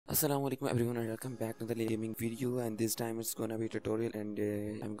Assalamu alaikum everyone and welcome back to the gaming video, and this time it's gonna be a tutorial, and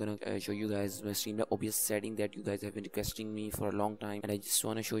I'm gonna show you guys my streamlab OBS setting that you guys have been requesting me for a long time, and I just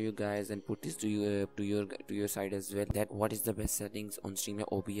wanna show you guys and put this to you to your side as well, that what is the best settings on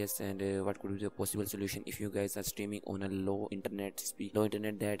streamlab OBS and what could be the possible solution if you guys are streaming on a low internet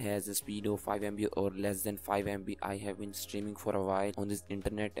that has a speed of 5 MB or less than 5 MB. I have been streaming for a while on this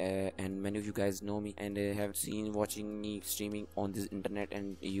internet, and many of you guys know me and have seen watching me streaming on this internet,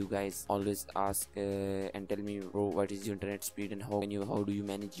 and you guys always ask and tell me, bro, what is your internet speed and how do you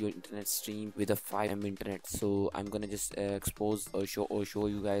manage your internet stream with a 5 MB internet? So I'm gonna just expose or show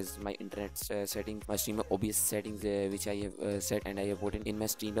you guys my internet settings, my streamlab OBS settings, which I have set and I have put in my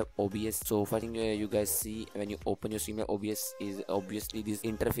streamlab OBS. So first thing you guys see when you open your streamlab OBS is obviously this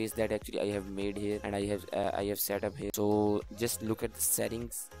interface that actually I have made here and I have set up here. So just look at the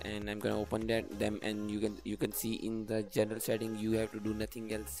settings, and I'm gonna open them, and you can see in the general setting you have to do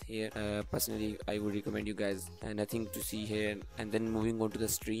nothing else here. Personally I would recommend you guys nothing to see here. And then moving on to the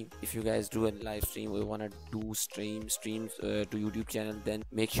stream, if you guys do a live stream or wanna do streams to YouTube channel, then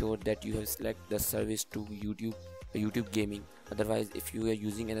make sure that you have select the service to YouTube gaming. Otherwise, if you are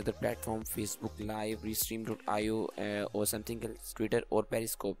using another platform, Facebook Live, Restream.io or something else, Twitter or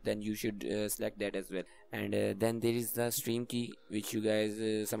Periscope, then you should select that as well. And then there is the stream key, which you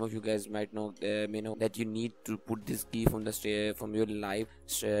guys some of you guys may know that you need to put this key from your live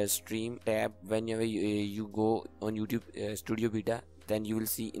stream tab whenever you go on YouTube Studio Beta. Then you will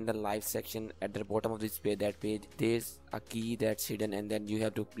see in the live section at the bottom of this page there's a key that's hidden, and then you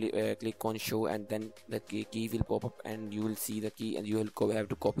have to click on show, and then the key will pop up and you will see the key, and you will have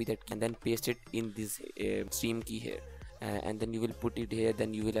to copy that key and then paste it in this stream key here. And then you will put it here,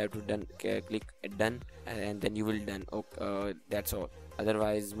 then you will have to click done, and then you will done. Okay, that's all.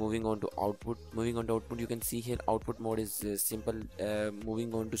 Otherwise, moving on to output, you can see here output mode is simple.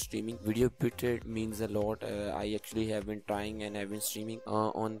 Moving on to streaming, video bitrate means a lot. I actually have been trying and have been streaming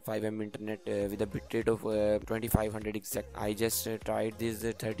on 5 MB internet with a bitrate of 2500 exact. I just tried this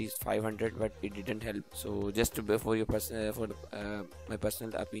 3500, but it didn't help. So just for your my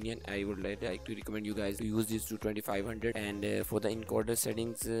personal opinion, I would like to recommend you guys to use this to 2500. And for the encoder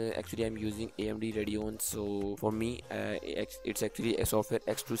settings, actually I'm using AMD Radeon. So for me, it's actually a software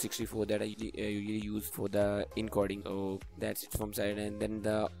X264 that I usually use for the encoding. So that's it from side. And then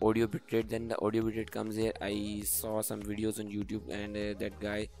the audio bitrate, comes here. I saw some videos on YouTube, and that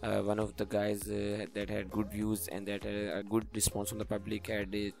guy, one of the guys that had good views and that had a good response from the public,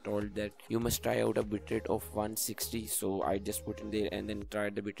 had told that you must try out a bitrate of 160. So I just put in there and then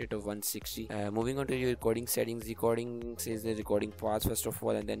tried the bitrate of 160. Moving on to your recording settings, recording says the recording path first of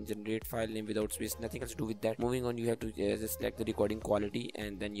all, and then generate file name without space, nothing else to do with that. Moving on, you have to just select the recording quality,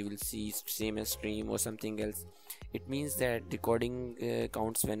 and then you will see same as stream or something else. It means that recording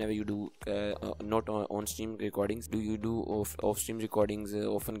counts whenever you do not on stream recordings. You do off stream recordings,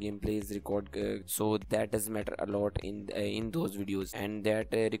 often gameplays record, so that does matter a lot in those videos. And that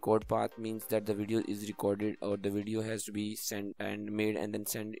record path means that the video is recorded, or the video has to be sent and made and then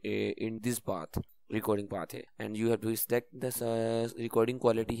sent in this path, recording path here. And you have to select the recording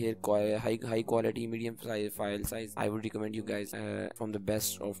quality here, high quality, medium size, file size. I would recommend you guys from the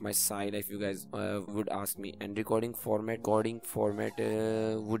best of my side if you guys would ask me. And recording format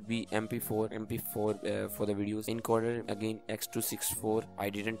would be MP4 for the videos. Encoder again X264. I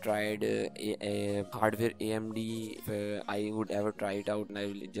didn't try it hardware AMD. I would ever try it out, and I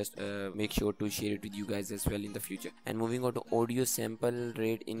will just make sure to share it with you guys as well in the future. And moving on to audio sample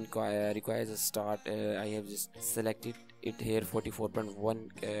rate requires a start. I have just selected it here,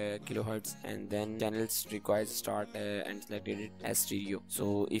 44.1 kilohertz, and then channels requires start and selected it as stereo.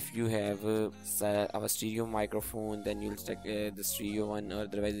 So if you have a stereo microphone, then you'll select the stereo one, or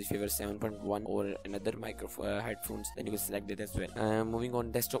otherwise if you have 7.1 or another microphone headphones, then you will select it as well. Moving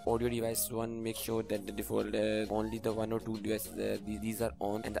on, desktop audio device one, make sure that the default only the one or two devices these are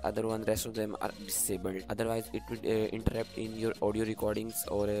on, and the other one, rest of them are disabled. Otherwise it will interrupt in your audio recordings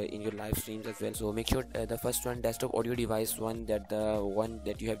or in your live streams as well. So make sure the first one, desktop audio device one, that the one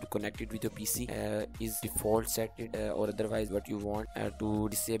that you have to connect it with your PC is default set it, or otherwise what you want to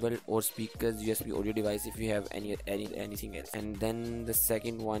disable, or speakers, USB audio device if you have anything else. And then the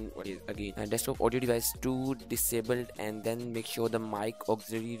second one is again desktop audio device 2 disabled, and then make sure the mic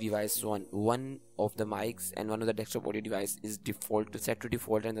auxiliary device one of the mics and one of the desktop audio device is set to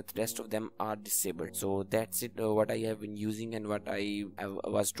default, and the rest of them are disabled. So that's it, what I have been using and what I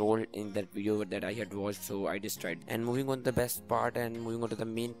was told in that video that I had watched. So I just tried. And moving on to the best part, and moving on to the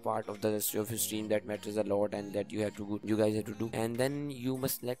main part of the stream that matters a lot and that you guys have to do. And then you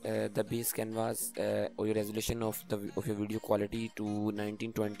must select the base canvas or your resolution of your video quality to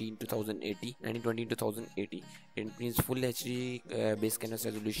 1920 into 1080. It means full HD base canvas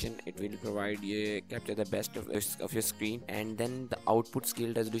resolution. It will provide capture the best of your screen. And then the output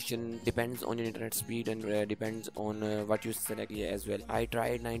scale resolution depends on your internet speed and depends on what you select as well. I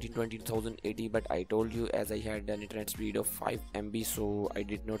tried 1920 to 1080, but I told you, as I had an internet speed of 5 MB, so I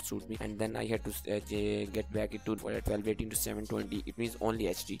did not suit me, and then I had to get back it to 1280 to 720. It means only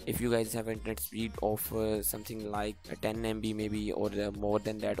HD. If you guys have an internet speed of something like 10 MB maybe, or more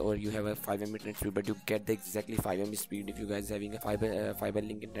than that, or you have a 5 MB internet speed but you get the exactly 5 MB speed, if you guys having a fiber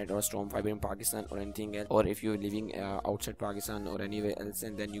link internet or strong fiber in Pakistan or anything else, or if you're living outside Pakistan or anywhere else,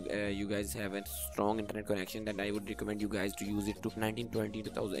 and then you guys have a strong internet connection, then I would recommend you guys to use it to 1920 to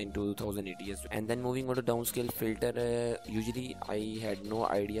 1080 as well. And then moving on to downscale filter, usually I had no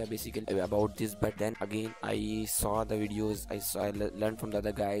idea basically about this, but then again I saw the videos, I learned from the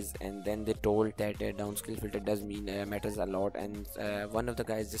other guys, and then they told that downscale filter does mean matters a lot. And one of the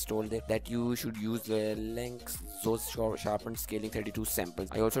guys just told that you should use length those sharpened scaling 32 samples.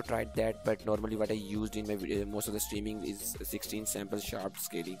 I also tried that, but normally what I used in my video, most of the streaming, is 16 samples sharp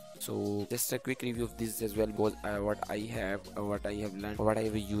scaling. So just a quick review of this as well, because what I have learned, what I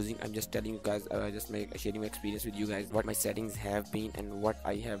was using, I'm just telling you guys, sharing my experience with you guys, what my settings have been and what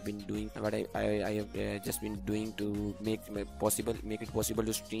I have been doing, and what I have just been doing to make it possible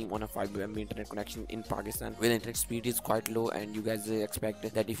to stream on a 5 MB internet connection in Pakistan, where the internet speed is quite low, and you guys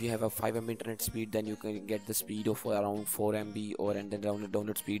expect that if you have a 5 MB internet speed, then you can get the speed of around 4 MB, and then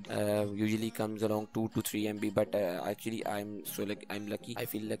download speed usually comes along 2 to 3 MB. But actually I'm lucky. I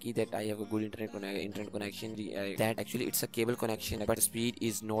feel lucky that I have a good internet connection. That actually it's a cable connection, but the speed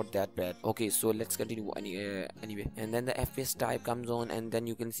is not that bad. Okay, so let's continue anyway. And then the FPS type comes on, and then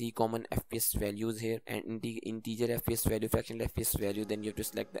you can see common FPS values here, and integer FPS value, fractional FPS value. Then you have to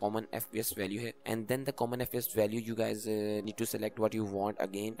select the common FPS value here, and then the common FPS value you guys need to select what you want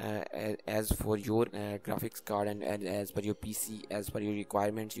again, as for your graphics card and as per your PC, as per your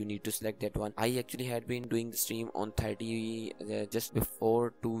requirements. You need to select that one. I actually had been doing the stream on 30 just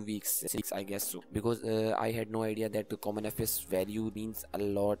before 2 weeks, 6 I guess so, because I had no idea that the common FPS value means a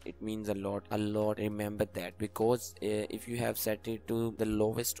lot. It means a lot. Remember that, because if you have set it to the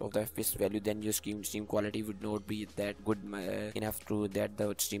lowest of the FPS value, then your stream quality would not be that good enough to that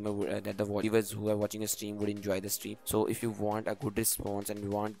the streamer that the viewers who are watching a stream would enjoy the stream. So if you want a good response and you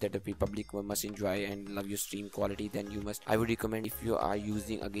want that the public must enjoy and love your stream quality, then I would recommend, if you are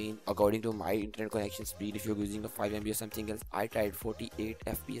using, again according to my internet connection speed, if you're using a 5 MB or something else, I tried 48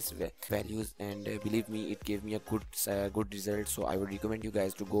 FPS values, and believe me, it gave me a good result. So I would recommend you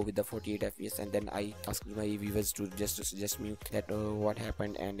guys to go with the 48 FPS. And then I asked my viewers to suggest me that what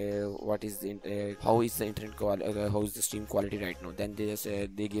happened and what is how is the internet how is the stream quality right now. Then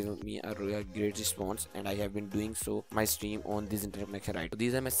they gave me a great response, and I have been doing so my stream on this internet connection right. So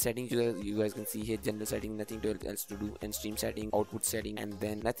these are my settings. You guys can see here: general setting, nothing else to do, and stream setting, output setting, and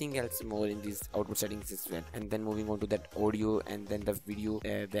then nothing else more in these output settings as well. And then moving on to that audio and then the video,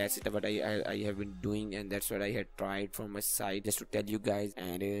 that's it what I have been doing, and that's what I had tried from my side, just to tell you guys.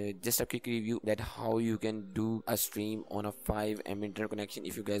 And just a quick review that how you can do a stream on a 5 MB internet connection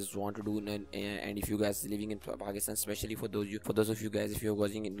if you guys want to do, and if you guys living in Pakistan, especially for those of you guys, if you're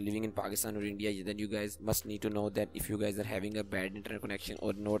living in Pakistan or India, then you guys must need to know that if you guys are having a bad internet connection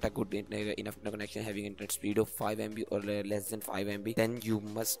or not a good enough internet connection, having internet speed of 5 MB or less than 5 MB, then you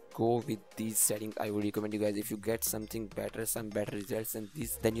must go with these settings. I would recommend you guys, if you get something better, some better results than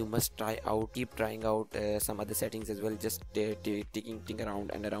this, then you must keep trying out some other settings as well, just taking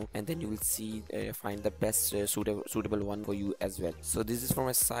around, and then you will see find the best suitable one for you as well. So this is from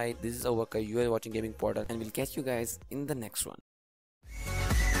my side. This is Awaka. You are watching Gaming Portal, and we'll catch you guys in the next one.